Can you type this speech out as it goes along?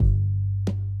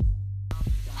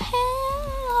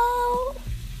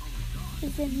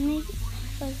is a nigga,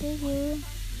 what's it you?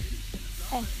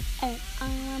 Hey, hey,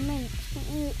 I'm a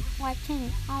minute, watching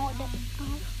it, all that,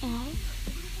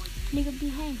 nigga be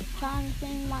hanging, trying to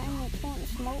sing my inventory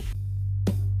smoke.